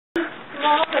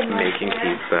Making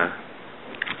pizza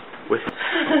with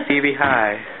Phoebe.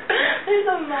 Hi. There's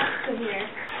a mouse in here.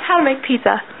 How to make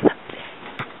pizza.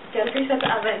 Gotta preset the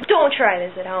oven. Don't try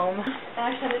this at home.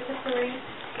 I sent it to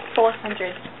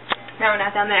 400. No,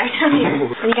 not down there. Down here.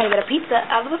 And you gotta get a pizza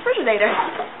out of the refrigerator.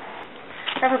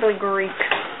 Preferably Greek.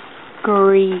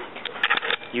 Greek.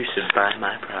 You should buy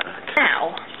my product.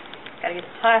 Ow. Gotta get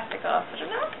the plastic off, but I'm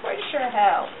not quite sure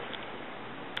how.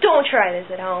 Don't try this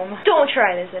at home. Don't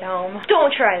try this at home.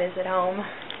 Don't try this at home.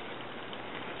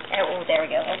 Oh, there we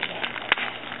go. Okay.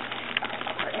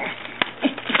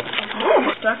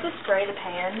 Do I have to spray the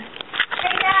pan?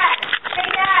 Hey, Dad! Hey,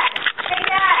 Dad! Hey,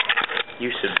 Dad! You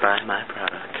should buy my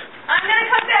product. I'm gonna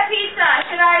cook that pizza.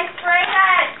 Should I spray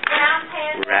that brown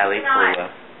pan? Rally or not? Cola.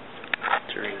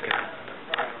 Drink it.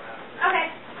 Okay.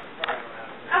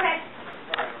 Okay.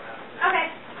 Okay.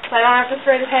 So I don't have to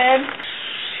spray the pan?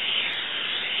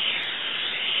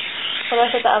 What do I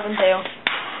set the oven to?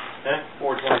 That's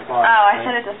 425. Oh, I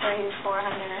set it to 400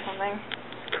 or something.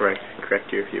 Correct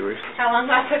your viewers. How long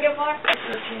do I cook it for?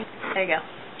 There you go.